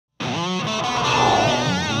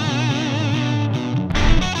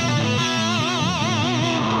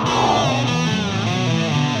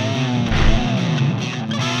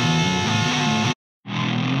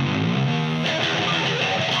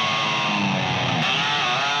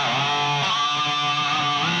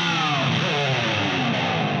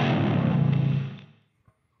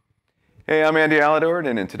Hey, I'm Andy Aledort,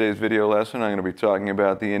 and in today's video lesson, I'm going to be talking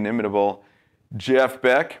about the inimitable Jeff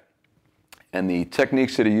Beck and the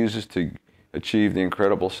techniques that he uses to achieve the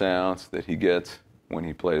incredible sounds that he gets when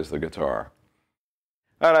he plays the guitar.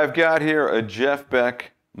 All right, I've got here a Jeff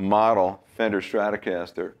Beck model Fender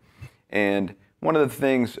Stratocaster, and one of the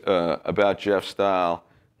things about Jeff's style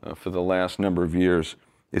for the last number of years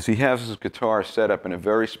is he has his guitar set up in a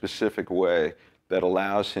very specific way that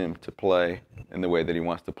allows him to play in the way that he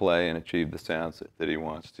wants to play and achieve the sounds that he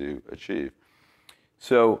wants to achieve.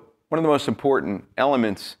 So one of the most important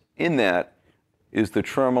elements in that is the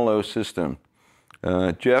tremolo system.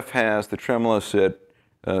 Jeff has the tremolo set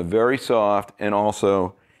very soft, and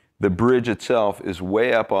also the bridge itself is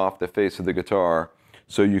way up off the face of the guitar,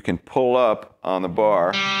 so you can pull up on the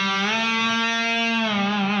bar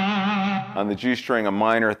on the G string a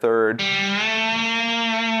minor third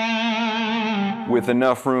with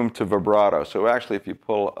enough room to vibrato. So actually, if you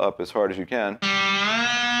pull up as hard as you can,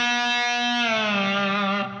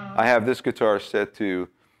 I have this guitar set to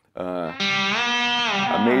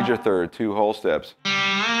a major third, 2 whole steps.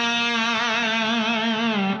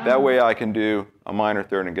 That way I can do a minor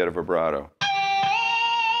third and get a vibrato.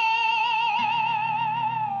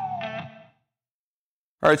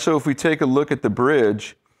 All right, so if we take a look at the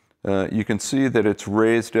bridge, you can see that it's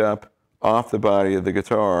raised up off the body of the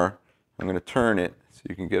guitar. I'm going to turn it so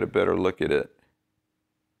you can get a better look at it.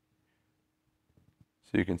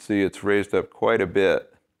 So you can see it's raised up quite a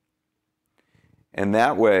bit. And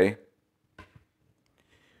that way,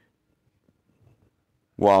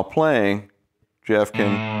 while playing, Jeff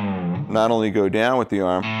can not only go down with the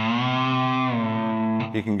arm,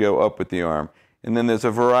 he can go up with the arm. And then there's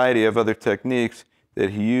a variety of other techniques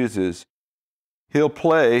that he uses. He'll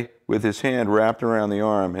play with his hand wrapped around the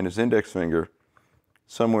arm and his index finger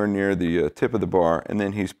somewhere near the tip of the bar, and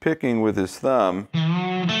then he's picking with his thumb.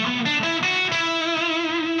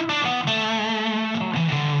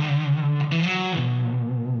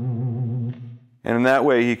 And in that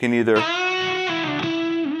way he can either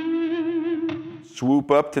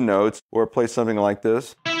swoop up to notes or play something like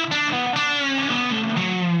this,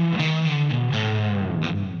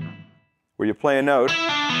 where you play a note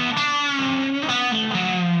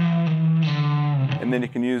and then you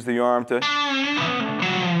can use the arm to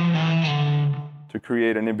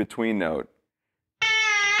create an in-between note.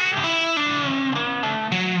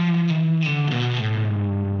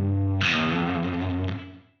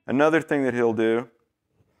 Another thing that he'll do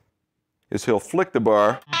is he'll flick the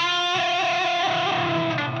bar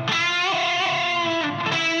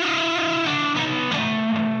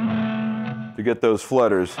to get those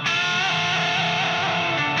flutters.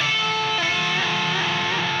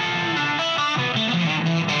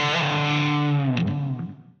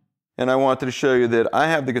 And I wanted to show you that I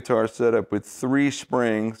have the guitar set up with 3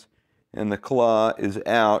 springs, and the claw is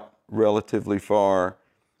out relatively far.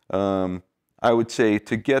 I would say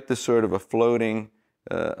to get the sort of a floating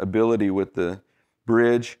ability with the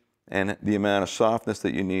bridge and the amount of softness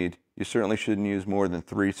that you need, you certainly shouldn't use more than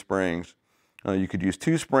 3 springs. You could use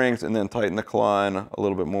 2 springs and then tighten the claw in a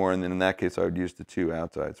little bit more, and then in that case I would use the 2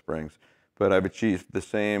 outside springs. But I've achieved the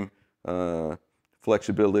same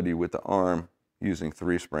flexibility with the arm using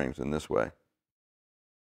 3 springs in this way.